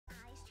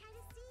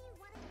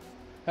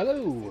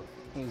Hello,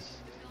 this is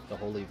the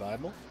Holy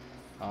Vible.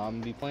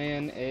 Be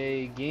playing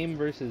a game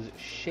versus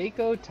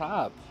Shaco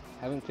Top.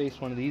 Haven't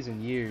faced one of these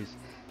in years.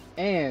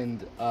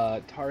 And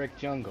Taric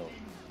Jungle,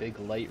 big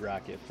Light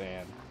Rocket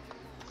fan.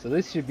 So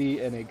this should be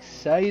an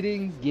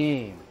exciting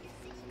game.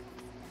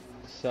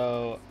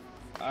 So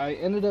I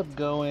ended up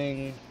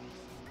going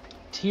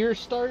tier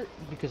start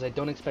because I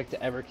don't expect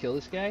to ever kill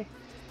this guy.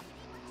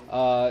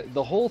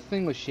 The whole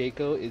thing with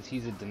Shaco is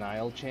he's a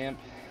denial champ.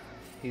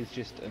 He's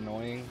just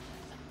annoying.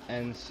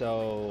 And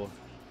so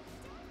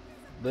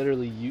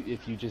literally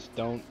if you just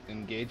don't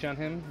engage on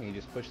him and you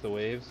just push the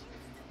waves,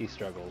 he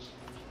struggles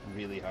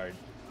really hard.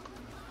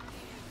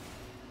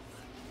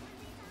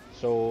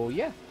 So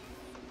yeah,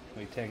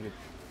 we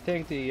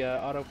tank the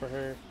auto for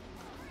her.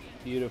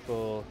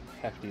 Beautiful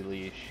hefty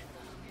leash.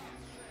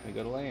 We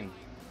go to lane.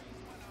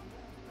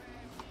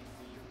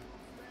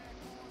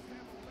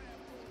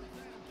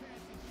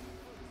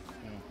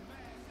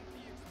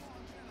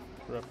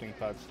 Corrupting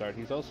pot start.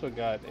 He's also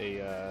got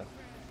a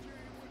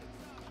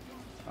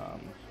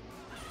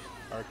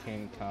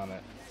arcane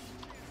comet.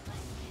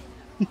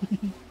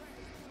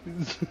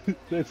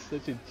 That's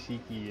such a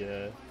cheeky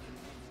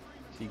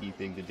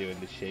thing to do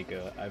into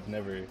Shaco.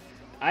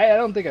 I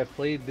don't think I've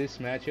played this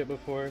matchup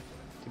before,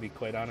 to be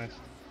quite honest.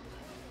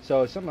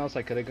 So something else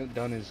I could have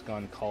done is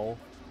gone Cull.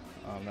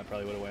 That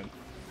probably would have went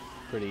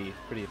pretty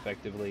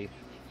effectively.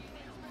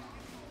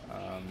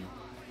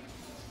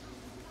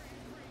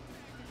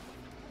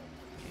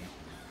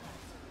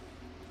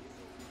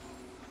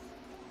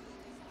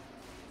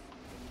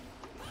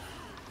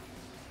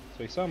 So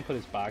we saw him put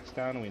his box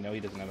down, and we know he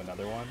doesn't have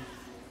another one.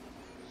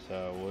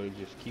 So we'll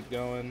just keep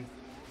going.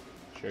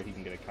 Sure, he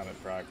can get a comet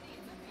proc.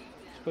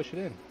 Just push it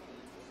in.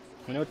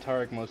 We know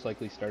Taric most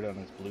likely started on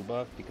his blue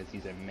buff because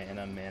he's a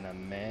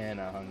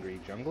mana hungry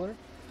jungler.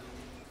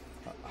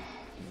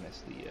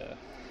 Missed the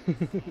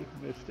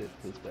missed it.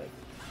 It was bad.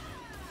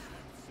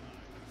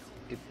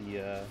 Get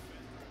the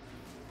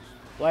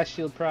blast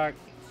shield proc.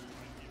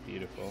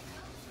 Beautiful.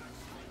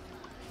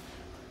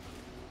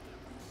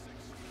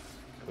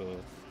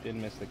 Cool.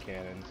 Didn't miss the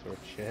cannon, so we're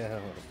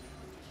chill.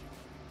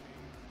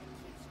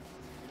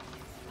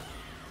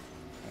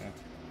 Yeah.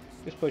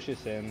 Just push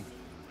this in.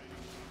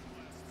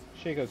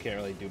 Shaco can't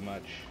really do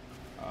much.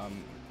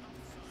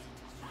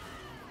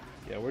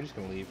 Yeah, we're just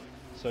gonna leave.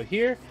 So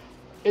here,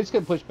 it's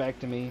gonna push back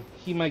to me.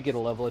 He might get a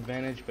level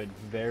advantage, but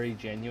very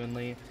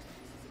genuinely,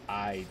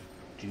 I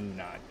do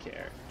not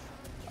care.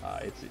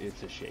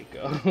 It's a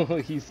Shaco.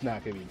 He's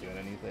not gonna be doing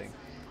anything.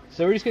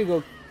 So we're just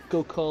gonna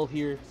go Cull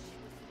here.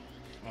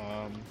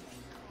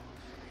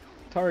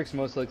 Taric's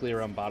most likely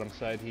around bottom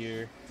side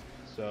here,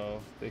 so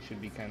they should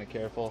be kind of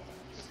careful.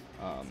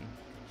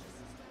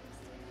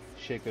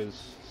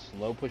 Shaco's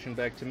slow pushing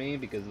back to me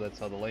because that's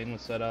how the lane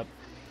was set up.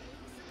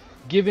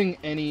 Giving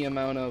any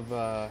amount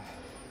of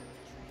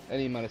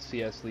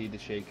CS lead to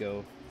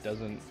Shaco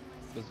doesn't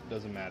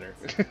matter.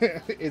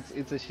 it's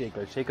a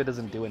Shaco. Shaco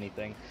doesn't do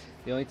anything.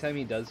 The only time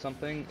he does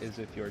something is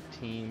if your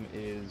team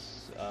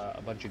is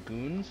a bunch of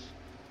goons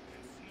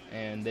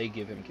and they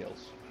give him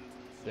kills.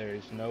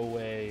 There's no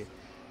way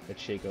that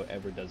Shaco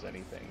ever does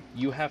anything.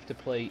 You have to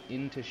play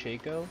into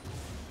Shaco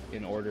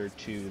in order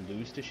to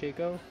lose to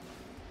Shaco,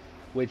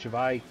 which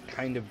Vi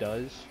kind of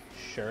does,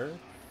 sure,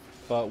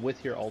 but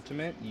with your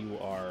ultimate, you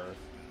are,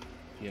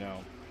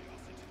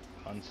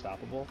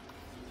 unstoppable.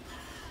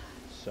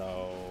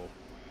 So,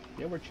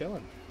 yeah, we're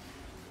chilling.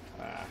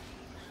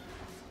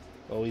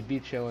 Well, we'd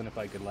be chilling if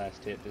I could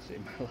last hit to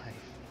save my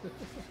life.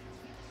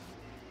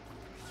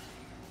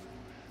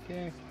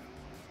 Okay.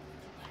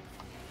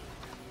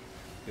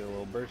 Get a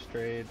little burst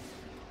trade.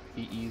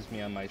 He eased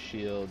me on my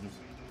shield.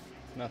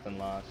 Nothing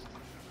lost.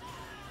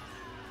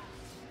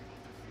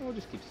 We'll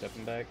just keep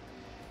stepping back.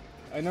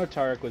 I know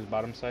Taric was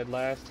bottom side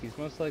last. He's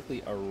most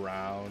likely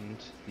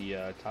around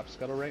the top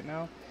scuttle right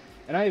now.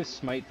 And I have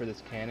Smite for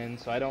this cannon,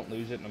 so I don't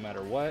lose it no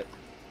matter what.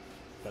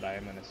 But I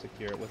am going to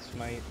secure it with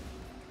Smite.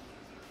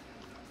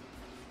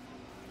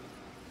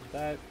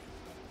 That.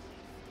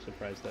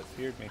 Surprised that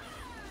feared me.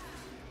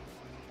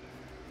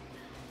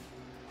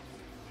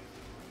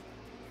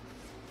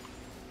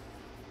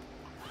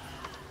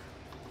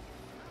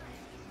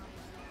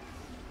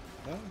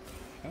 Oh,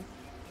 huh?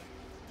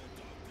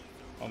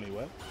 Homie,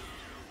 what?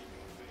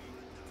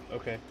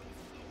 Okay.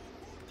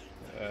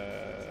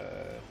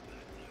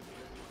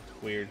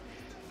 Weird.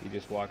 He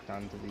just walked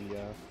onto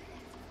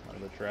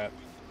the trap.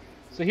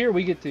 So here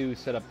we get to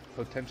set up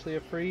potentially a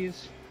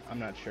freeze. I'm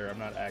not sure. I'm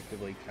not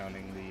actively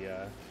counting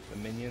the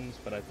minions,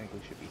 but I think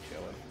we should be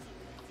chilling.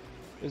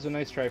 It was a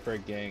nice try for a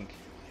gank.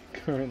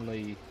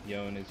 Currently,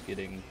 Yone is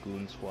getting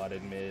goon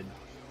swatted mid,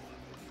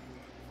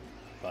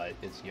 but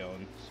it's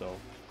Yone, so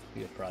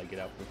he'll probably get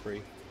out for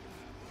free.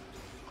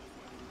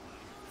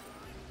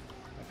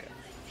 Okay,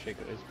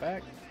 Shaco is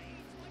back.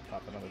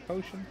 Pop another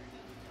potion.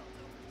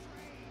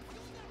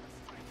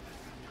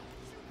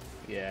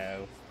 Yeah.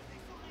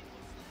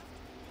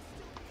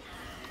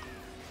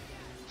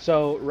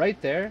 So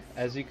right there,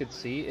 as you could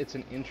see, it's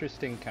an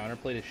interesting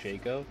counterplay to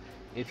Shaco.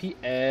 If he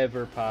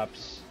ever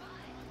pops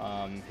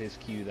his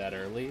Q that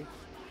early,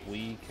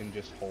 we can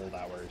just hold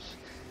ours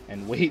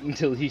and wait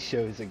until he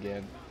shows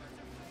again.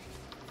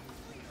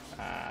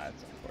 Ah,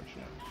 it's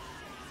unfortunate.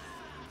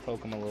 Just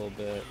poke him a little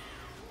bit.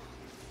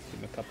 Give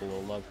him a couple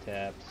of love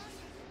taps.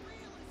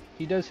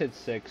 He does hit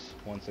 6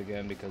 once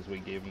again because we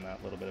gave him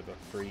that little bit of a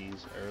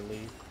freeze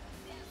early.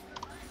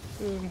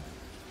 Boom.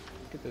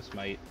 Get this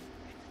Smite.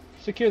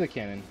 Secure the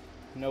cannon.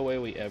 No way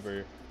we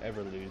ever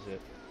lose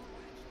it.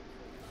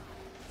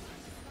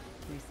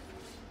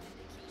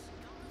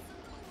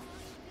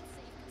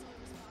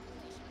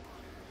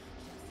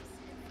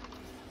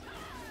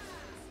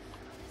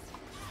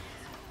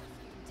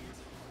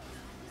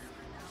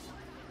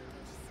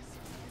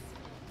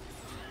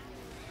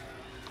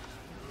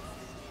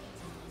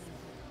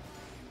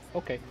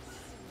 Okay.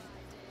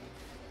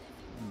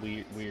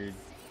 Weird.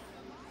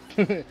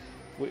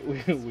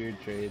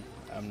 Weird trade.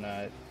 I'm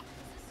not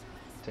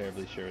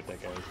terribly sure what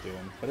that guy was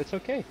doing, but it's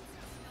okay.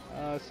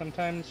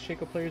 Sometimes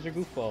Shaco players are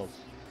goofballs.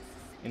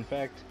 In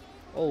fact,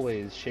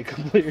 always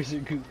Shaco players are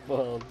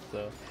goofballs.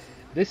 So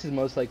this is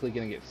most likely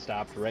going to get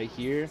stopped right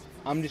here.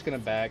 I'm just going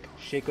to back.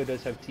 Shaco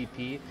does have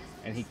TP,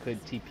 and he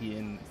could TP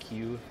in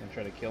Q and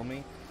try to kill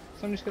me.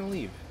 So I'm just going to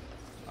leave.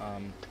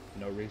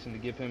 No reason to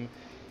give him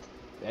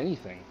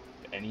anything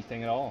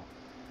at all.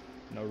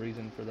 No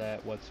reason for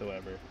that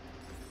whatsoever.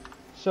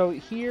 So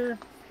here,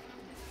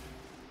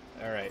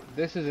 alright,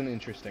 this is an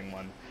interesting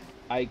one.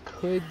 I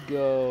could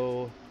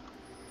go,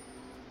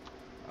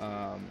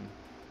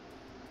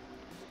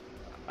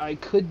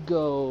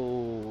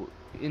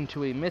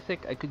 into a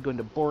Mythic, I could go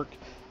into Bork.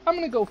 I'm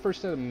going to go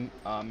first at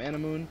Mana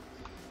Moon,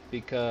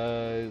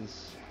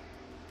 because,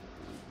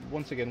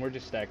 once again, we're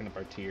just stacking up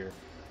our tier.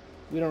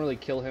 We don't really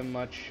kill him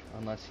much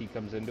unless he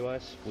comes into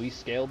us. We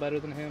scale better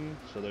than him,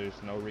 so there's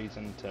no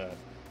reason to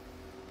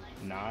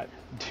not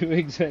do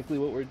exactly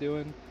what we're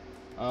doing.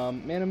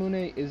 Mana Moon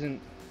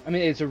isn't... I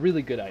mean, it's a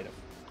really good item.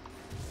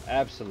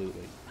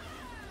 Absolutely.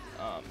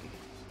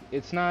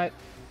 It's not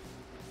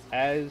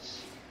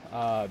as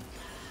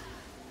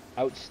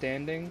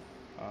outstanding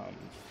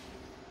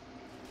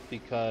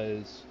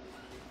because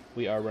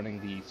we are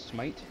running the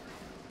Smite.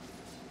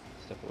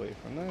 Step away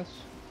from this.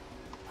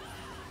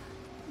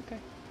 Okay.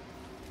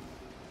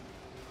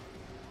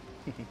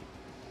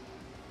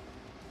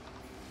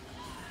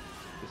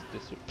 The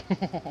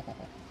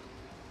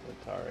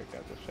taric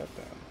got the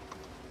shutdown.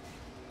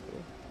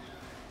 Cool.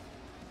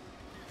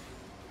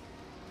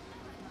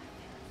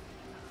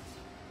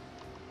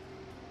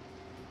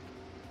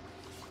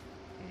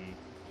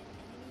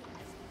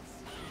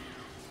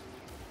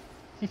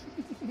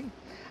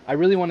 I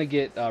really want to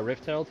get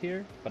Rift Herald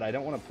here, but I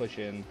don't want to push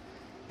in,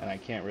 and I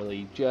can't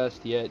really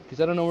just yet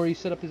because I don't know where he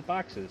set up his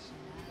boxes.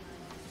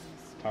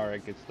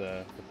 Taric gets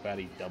the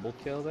fatty double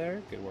kill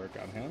there. Good work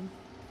on him.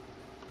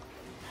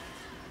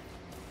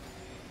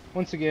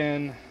 Once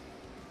again,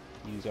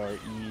 use our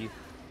E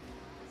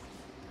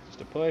just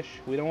to push.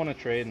 We don't want to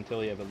trade until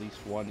we have at least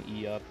one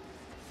E up,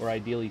 or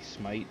ideally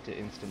Smite to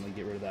instantly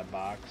get rid of that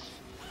box.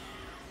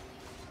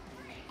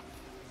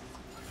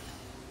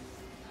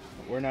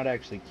 We're not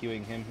actually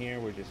queuing him here,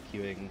 we're just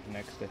queuing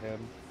next to him.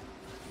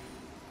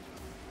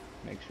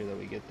 Make sure that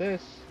we get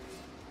this.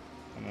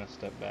 I'm going to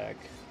step back.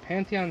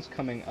 Pantheon's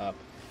coming up,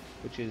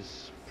 which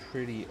is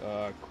pretty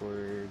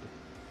awkward.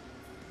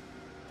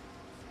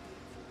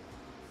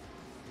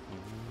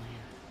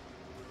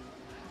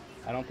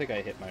 I don't think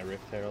I hit my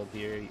Rift Herald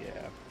here,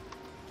 yeah.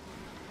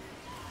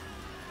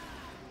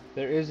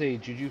 There is a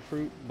Juju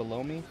Fruit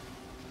below me.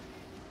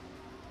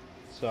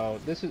 So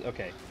this is,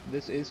 okay,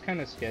 this is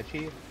kind of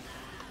sketchy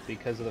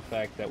because of the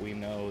fact that we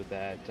know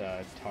that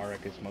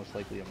Taric is most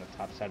likely on the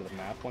top side of the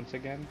map once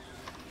again.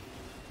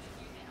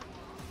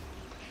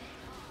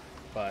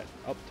 But,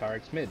 oh,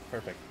 Taric's mid,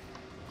 perfect.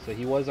 So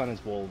he was on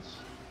his wolves.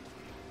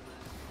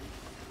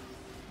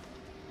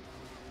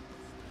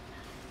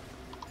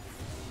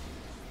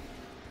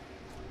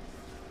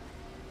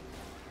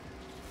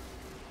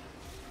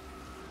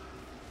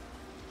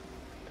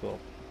 Cool.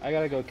 I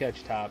gotta go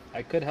catch top.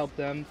 I could help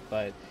them,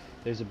 but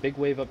there's a big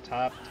wave up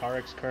top.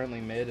 Taric's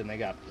currently mid, and they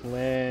got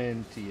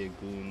plenty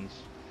of goons.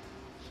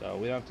 So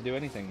we don't have to do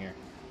anything here.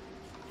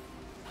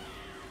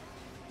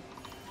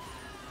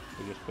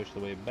 We just push the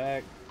wave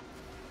back.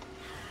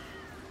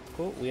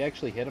 Cool. We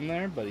actually hit him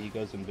there, but he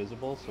goes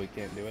invisible, so he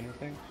can't do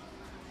anything.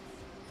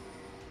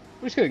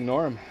 We're just gonna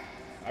ignore him.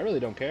 I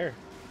really don't care.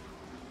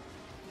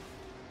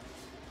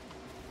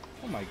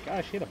 Oh my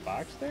gosh, he had a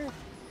box there?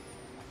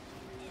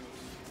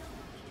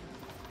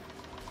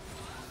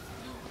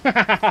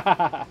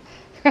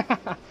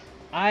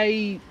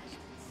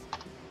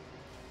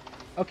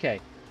 Okay.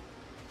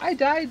 I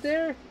died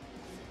there.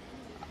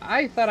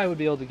 I thought I would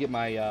be able to get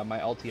my my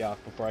ulti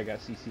off before I got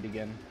CC'd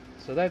again.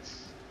 So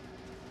that's...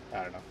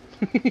 I don't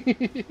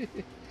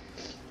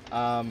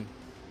know.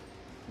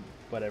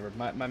 Whatever.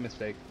 My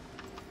mistake.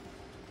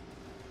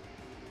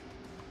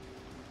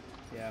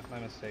 Yeah, my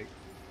mistake.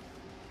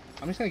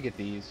 I'm just gonna get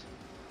these.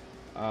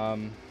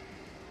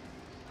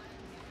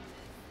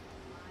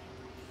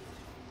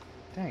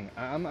 Dang,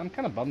 I'm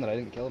kind of bummed that I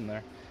didn't kill him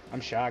there.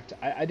 I'm shocked.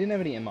 I didn't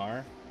have any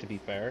MR, to be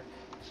fair,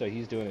 so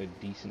he's doing a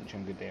decent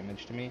chunk of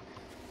damage to me.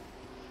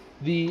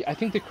 I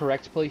think the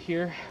correct play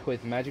here,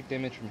 with magic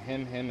damage from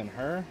him, and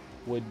her,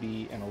 would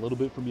be, and a little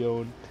bit from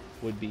Yon,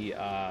 would be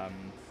to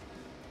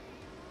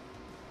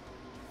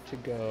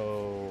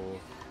go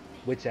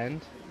Wit's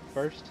End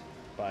first,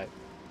 but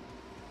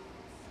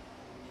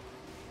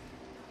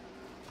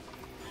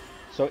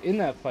so in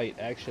that fight,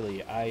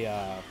 actually,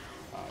 oh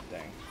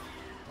dang,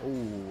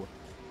 oh,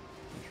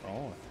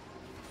 control.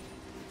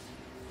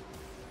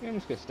 Yeah, I'm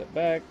just gonna step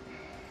back.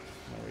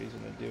 No reason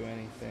to do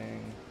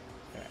anything.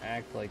 Gonna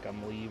act like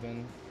I'm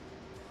leaving.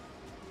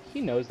 He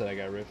knows that I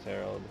got Rift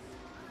Herald,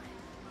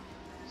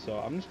 so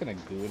I'm just gonna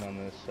goon on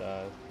this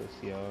this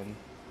Yon.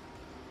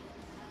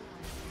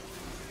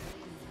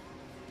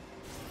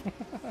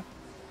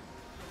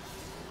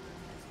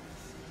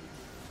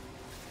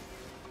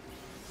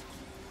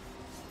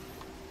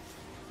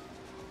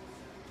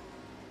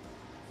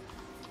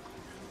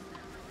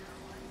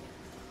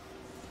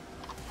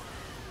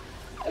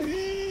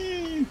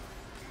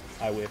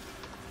 I whiffed.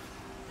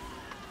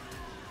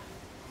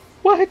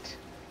 What?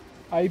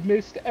 I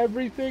missed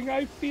everything.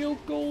 I field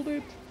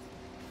golded.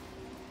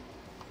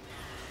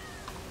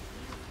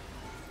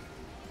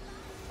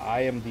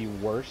 I am the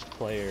worst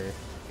player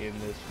in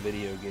this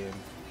video game.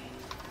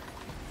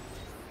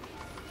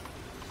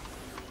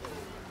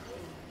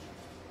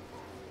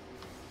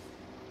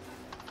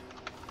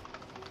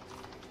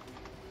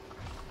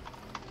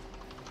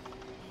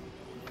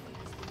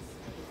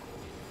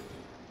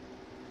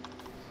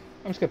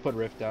 I'm just gonna put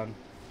Rift down.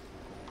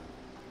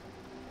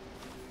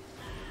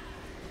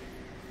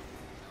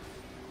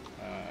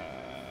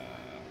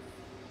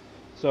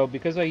 So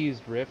because I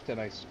used Rift and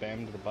I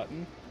spammed the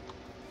button,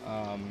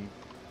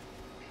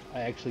 I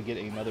actually get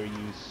another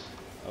use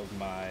of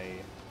my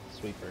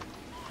sweeper,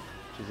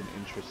 which is an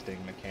interesting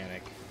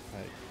mechanic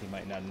that he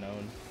might not have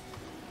known.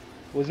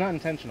 It was not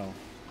intentional.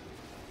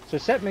 So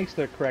Set makes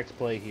the correct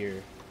play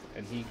here,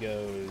 and he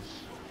goes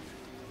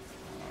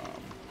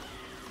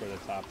for the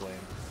top lane.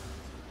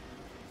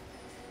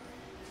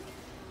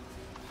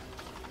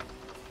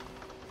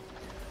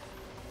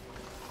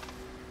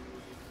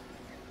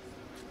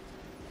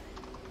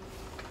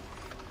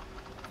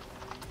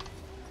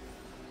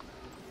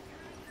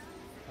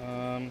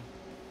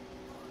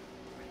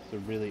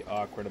 It's a really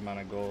awkward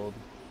amount of gold.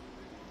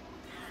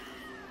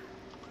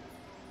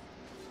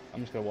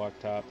 I'm just gonna walk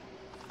top.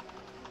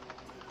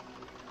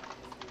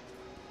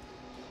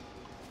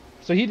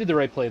 So he did the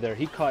right play there.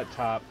 He caught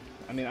top.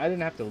 I mean, I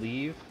didn't have to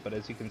leave, but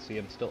as you can see,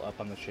 I'm still up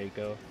on the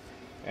Shaco,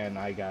 and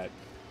I got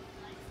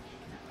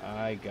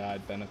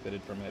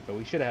benefited from it. But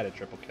we should have had a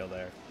triple kill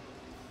there.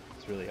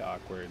 It's really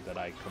awkward that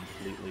I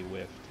completely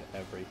whiffed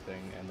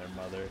everything and their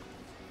mother.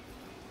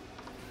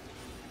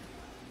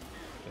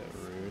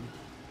 Bit rude.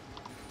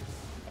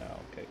 Oh,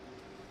 okay.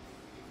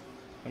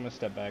 I'm gonna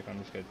step back. I'm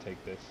just gonna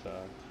take this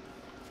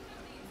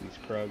these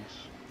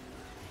Krugs.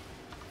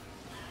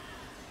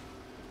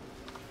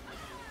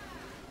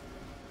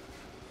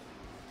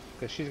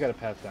 Because she's got a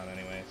path down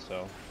anyway,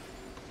 so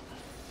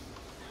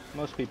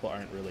most people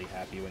aren't really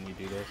happy when you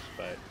do this,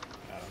 but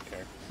I don't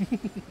care.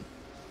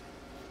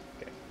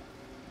 Okay.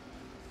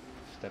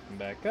 Stepping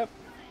back up.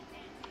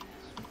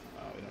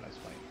 Oh, we don't have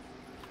Smite.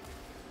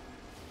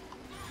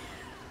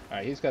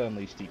 Alright, he's got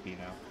Unleashed DP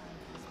now.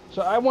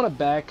 So I want to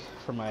back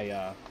for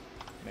my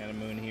Mana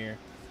Moon here.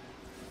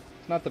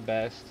 It's not the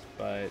best,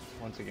 but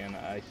once again,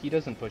 he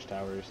doesn't push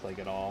towers like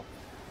at all,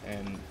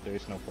 and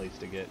there's no place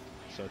to get,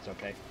 so it's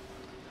okay.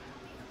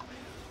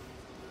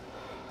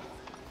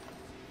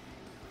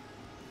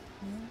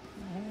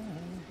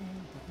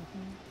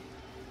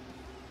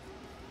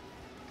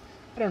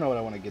 I don't know what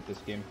I want to get this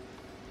game.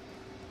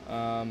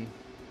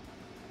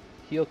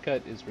 Heal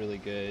Cut is really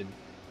good,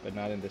 but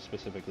not into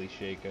specifically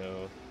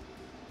Shaco.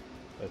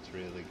 That's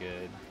really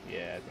good.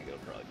 Yeah, I think it'll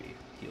probably be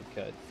Heal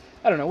Cut.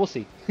 I don't know, we'll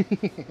see.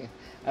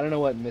 I don't know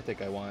what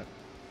mythic I want.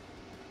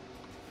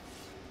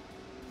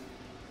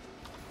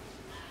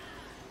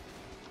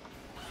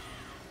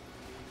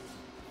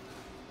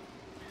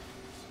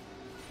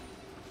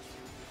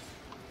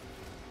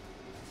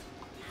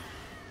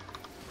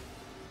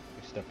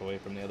 We step away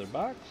from the other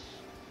box.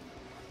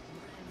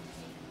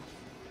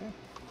 Okay.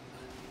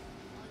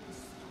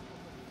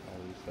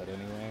 I'll use that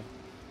anyway.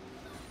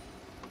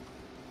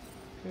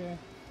 Okay.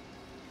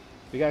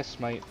 We got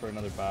Smite for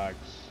another box.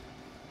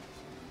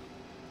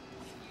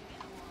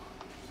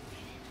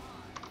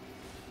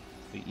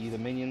 We E the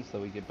minions so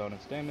we get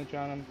bonus damage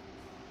on them.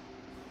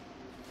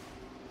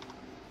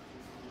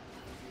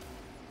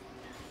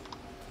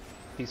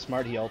 He's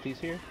smart, he ultis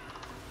here.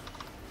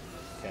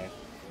 Okay.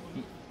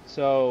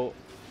 So,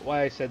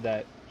 why I said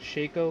that,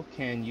 Shaco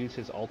can use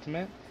his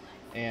ultimate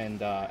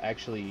and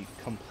actually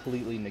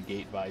completely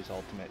negate Vi's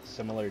ultimate,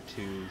 similar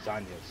to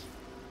Zanya's.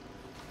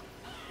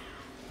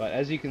 But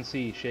as you can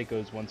see,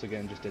 Shaco's once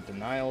again just a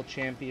denial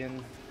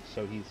champion,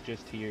 so he's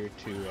just here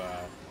to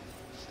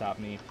stop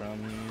me from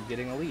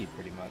getting a lead,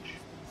 pretty much.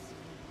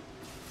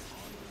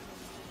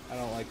 I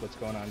don't like what's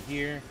going on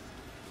here.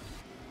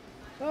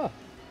 Oh,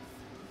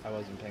 I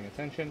wasn't paying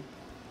attention.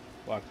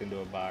 Walked into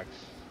a box.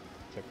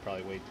 Took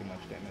probably way too much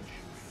damage.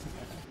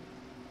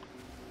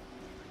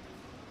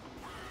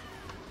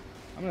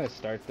 I'm gonna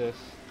start this.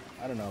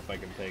 I don't know if I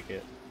can take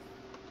it.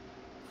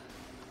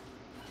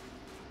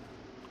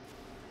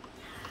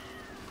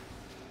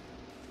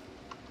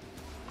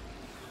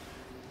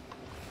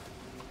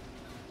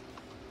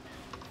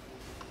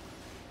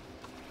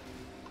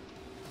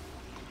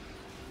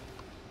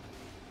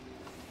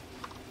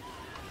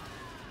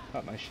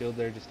 Pop my shield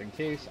there just in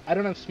case. I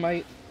don't have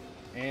Smite,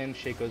 and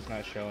Shaco's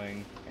not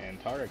showing, and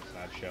Taric's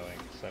not showing,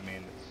 so I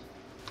mean,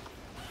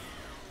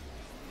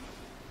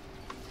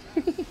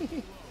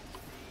 it's...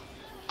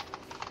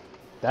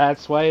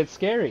 That's why it's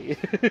scary.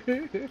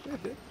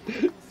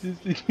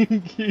 Just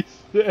in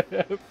case that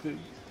happens.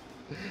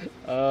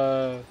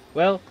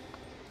 Well,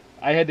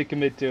 I had to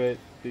commit to it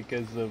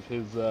because of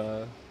his,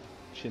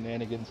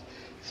 shenanigans.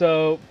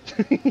 So,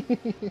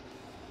 that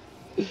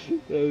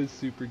was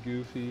super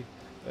goofy.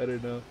 I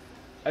don't know.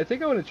 I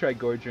think I want to try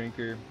Gore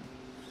Drinker.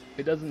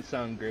 It doesn't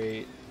sound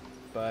great,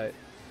 but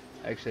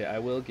actually I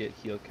will get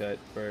Heal Cut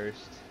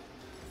first.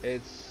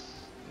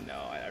 No,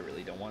 I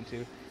really don't want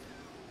to.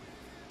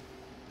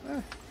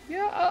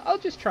 Yeah, I'll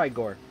just try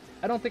Gore.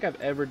 I don't think I've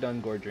ever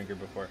done Gore Drinker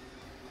before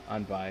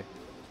on Vi.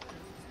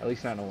 At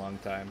least not in a long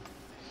time.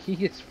 He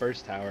gets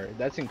first tower.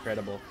 That's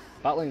incredible.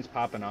 Bot lane's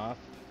popping off,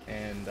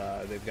 and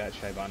they've got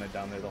Shyvana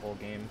down there the whole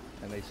game,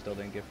 and they still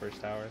didn't get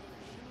first tower.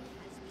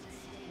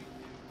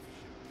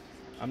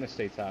 I'm gonna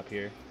stay top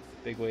here.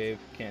 Big wave,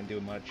 can't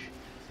do much.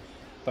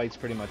 Fight's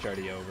pretty much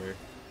already over.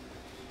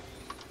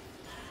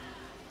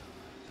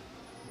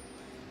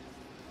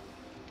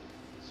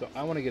 So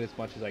I want to get as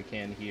much as I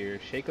can here.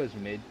 Shaco's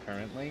mid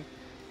currently,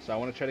 so I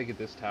want to try to get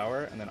this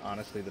tower, and then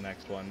honestly the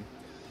next one.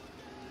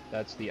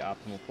 That's the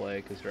optimal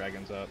play, because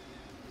Dragon's up.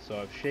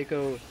 So if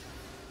Shaco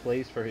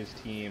plays for his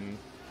team,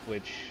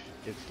 which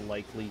it's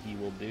likely he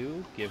will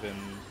do, given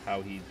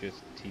how he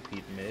just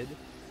TP'd mid,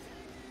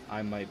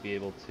 I might be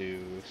able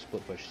to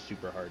split push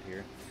super hard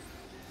here.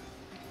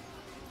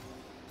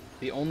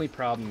 The only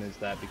problem is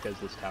that because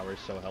this tower is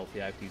so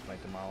healthy, I have to use my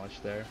Demolish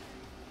there.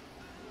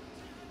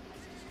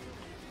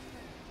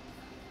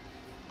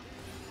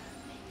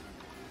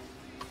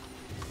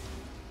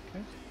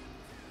 Okay.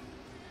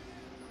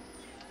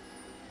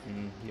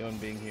 Yon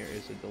being here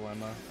is a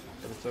dilemma,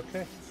 but it's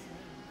okay.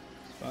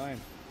 It's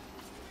fine.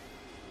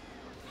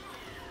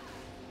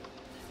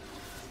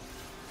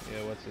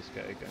 Yeah, what's this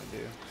guy gonna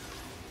do?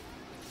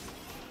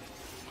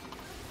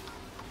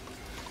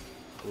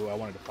 Ooh, I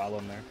wanted to follow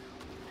him there.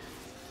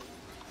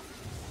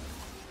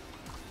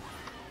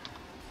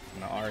 I'm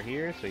gonna R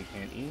here so he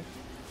can't E.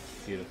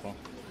 Beautiful.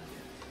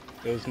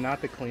 It was not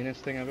the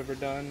cleanest thing I've ever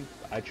done.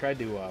 I tried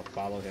to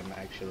follow him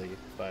actually,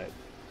 but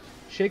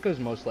Shaco's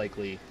most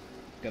likely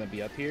gonna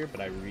be up here,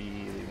 but I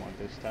really want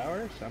this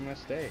tower, so I'm gonna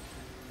stay.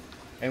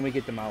 And we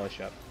get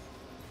Demolish up,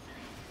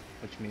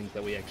 which means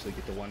that we actually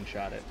get to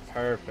one-shot it.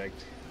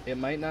 Perfect. It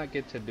might not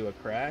get to do a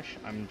crash.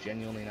 I'm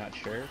genuinely not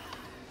sure.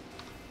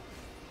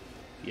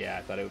 Yeah,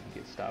 I thought it would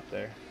get stopped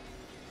there.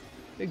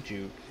 Big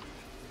juke.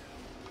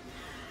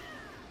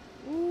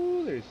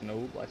 Ooh, there's no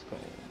Blast Cone.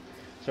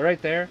 So right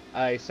there,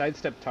 I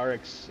sidestepped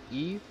Taric's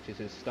E, which is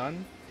his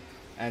stun,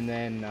 and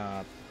then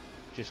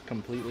just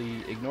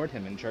completely ignored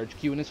him and charged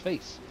Q in his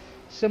face.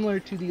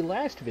 Similar to the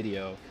last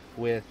video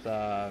with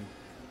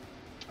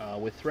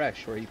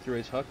Thresh, where he threw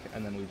his hook,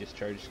 and then we just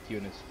charged Q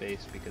in his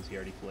face because he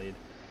already flayed.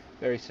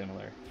 Very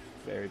similar.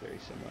 Very, very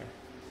similar.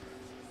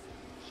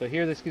 So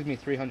here, this gives me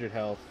 300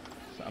 health.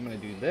 So I'm going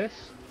to do this.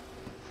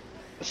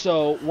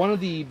 So one of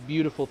the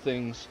beautiful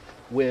things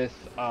with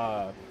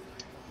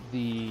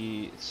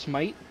the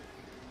Smite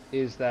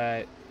is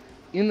that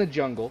in the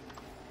jungle,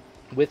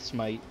 with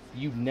Smite,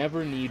 you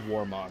never need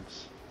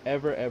Warmogs.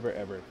 Ever, ever,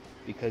 ever.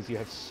 Because you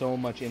have so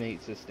much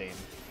innate sustain,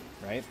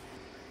 right?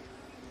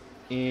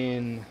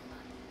 In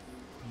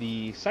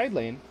the side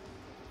lane,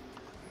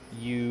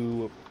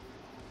 you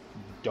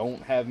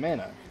don't have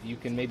mana. You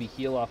can maybe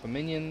heal off of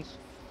minions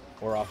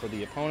or off of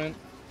the opponent,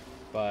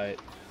 but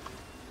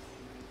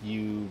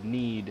you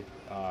need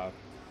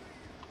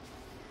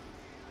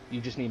you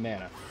just need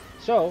mana.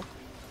 So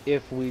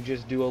if we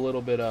just do a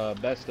little bit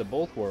of best of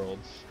both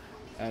worlds,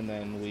 and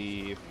then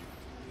we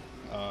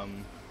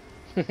and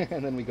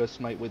then we go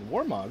Smite with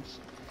Warmogs,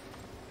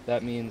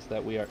 that means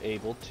that we are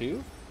able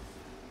to,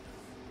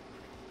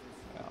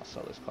 I'll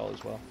sell this call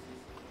as well,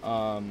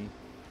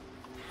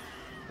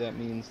 that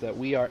means that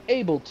we are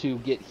able to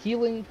get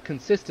healing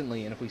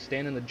consistently, and if we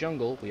stand in the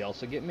jungle, we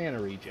also get mana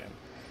regen.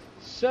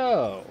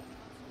 So,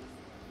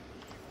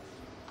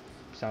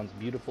 sounds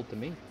beautiful to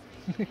me.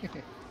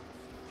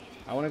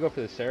 I want to go for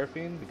the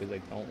Seraphine because I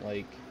don't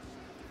like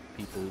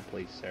people who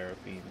play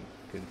Seraphine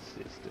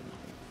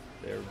consistently.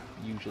 They're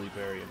usually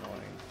very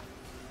annoying.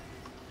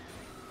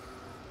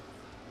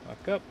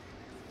 Walk up,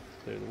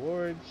 clear the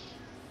wards.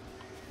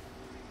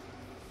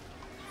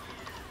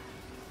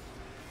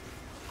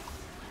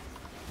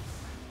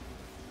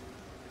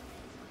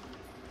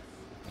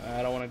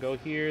 I don't want to go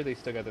here. They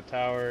still got the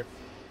tower.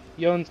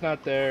 Yon's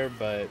not there,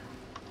 but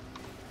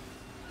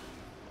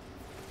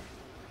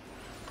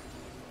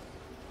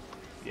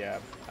Yeah,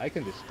 I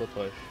can just split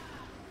push.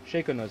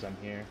 Shaco knows I'm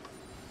here.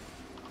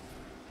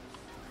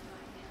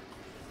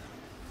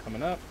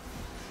 Coming up.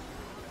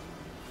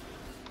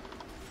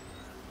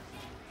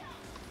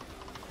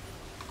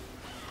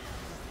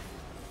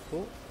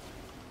 Cool.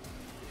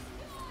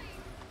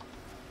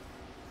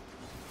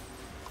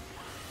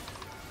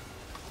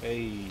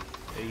 Hey,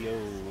 hey yo.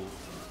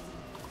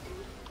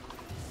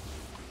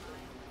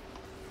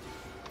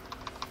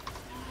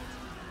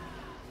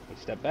 We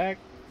step back.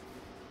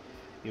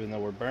 Even though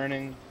we're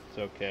burning, it's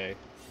okay.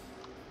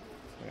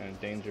 We're gonna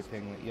danger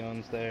ping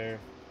Leon's there.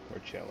 We're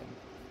chilling.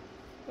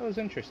 That was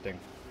interesting.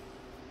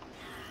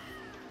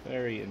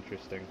 Very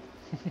interesting.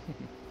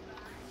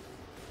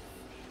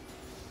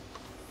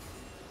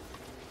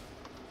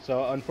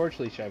 So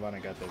unfortunately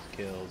Shyvana got those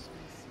kills,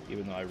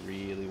 even though I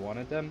really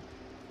wanted them.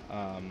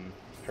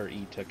 Her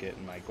E took it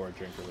and my Gore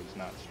Drinker was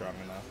not strong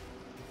enough.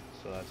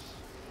 So that's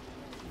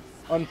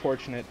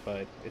unfortunate,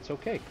 but it's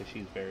okay because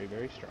she's very,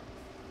 very strong.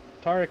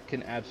 Taric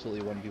can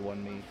absolutely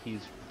 1v1 me.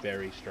 He's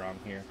very strong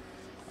here.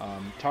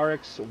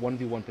 Taric's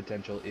 1v1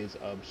 potential is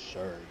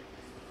absurd.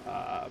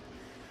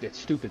 It's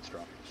stupid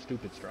strong.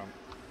 Stupid strong.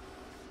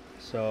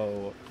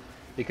 So,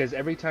 because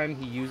every time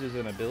he uses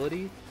an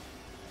ability,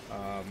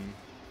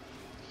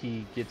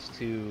 he gets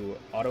to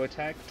auto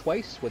attack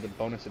twice with a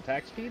bonus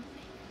attack speed.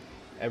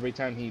 Every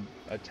time he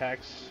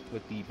attacks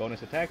with the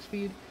bonus attack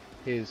speed,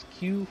 his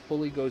Q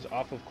fully goes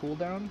off of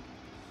cooldown.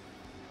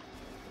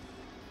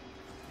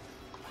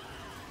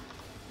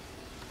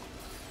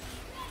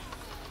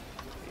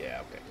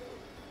 Yeah,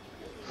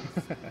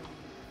 okay.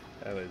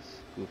 That was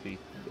goofy.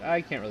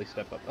 I can't really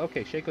step up.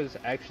 Okay, Shaco's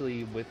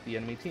actually with the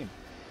enemy team,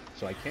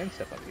 so I can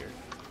step up here.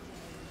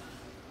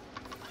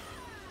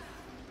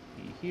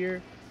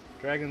 Here.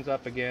 Dragon's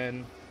up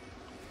again.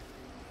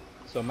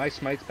 So my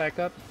smite's back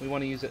up. We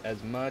want to use it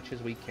as much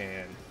as we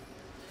can.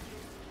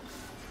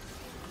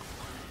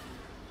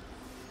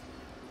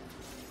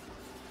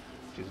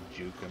 Just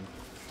juke him,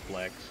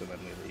 flex, and then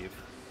we leave.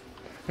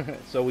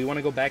 So we want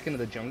to go back into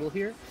the jungle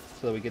here,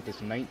 so that we get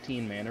this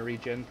 19 mana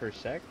regen per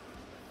sec.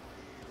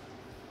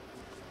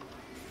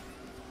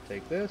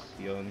 Take this.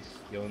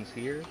 Yon's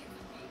here.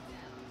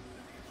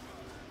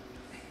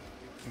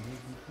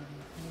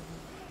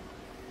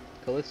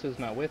 Callisto's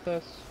not with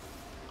us.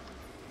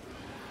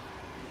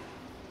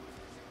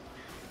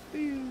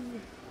 Pew.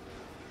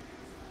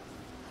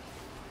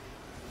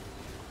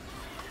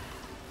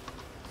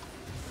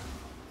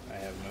 I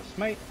have no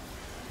smite.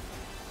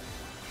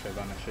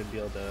 Shyvana should be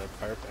able to...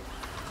 Perfect.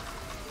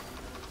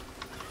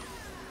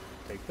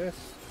 Take this.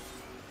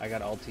 I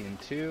got ulti in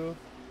 2.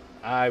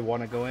 I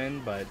want to go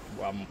in, but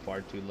I'm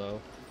far too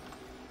low.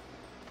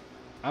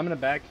 I'm going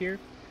to back here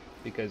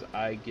because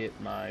I get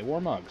my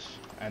Warmogs,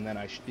 and then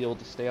I should be able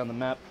to stay on the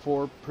map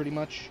for pretty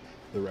much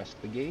the rest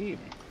of the game.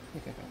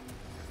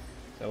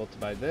 So I will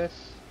buy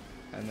this,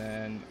 and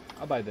then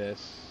I'll buy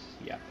this.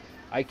 Yeah,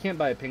 I can't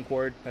buy a pink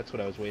ward. That's what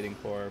I was waiting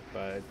for,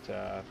 but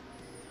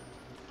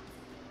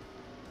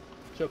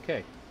it's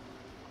okay.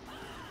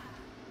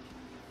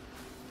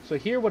 So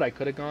here what I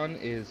could have gone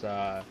is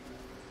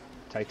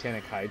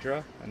Titanic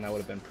Hydra, and that would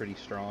have been pretty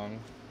strong,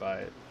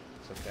 but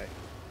it's okay.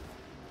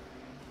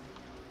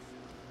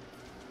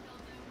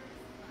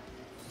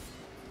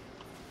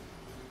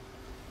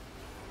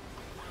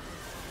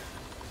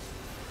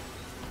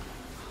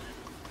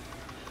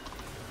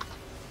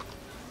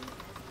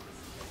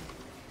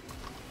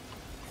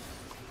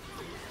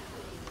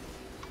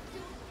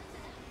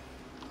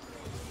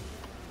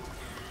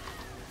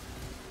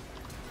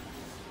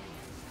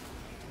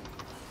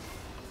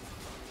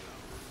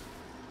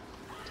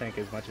 Tank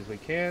as much as we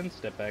can,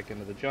 step back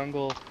into the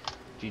jungle.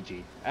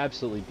 GG.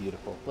 Absolutely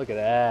beautiful. Look at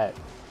that.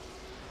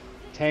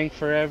 Tank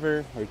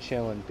forever. We're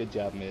chilling. Good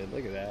job, mid.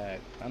 Look at that.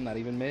 I'm not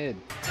even mid.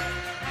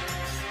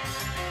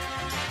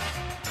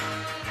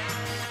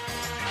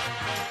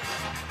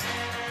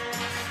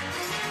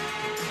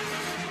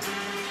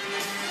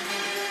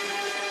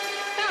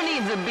 Who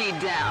needs a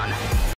beat down?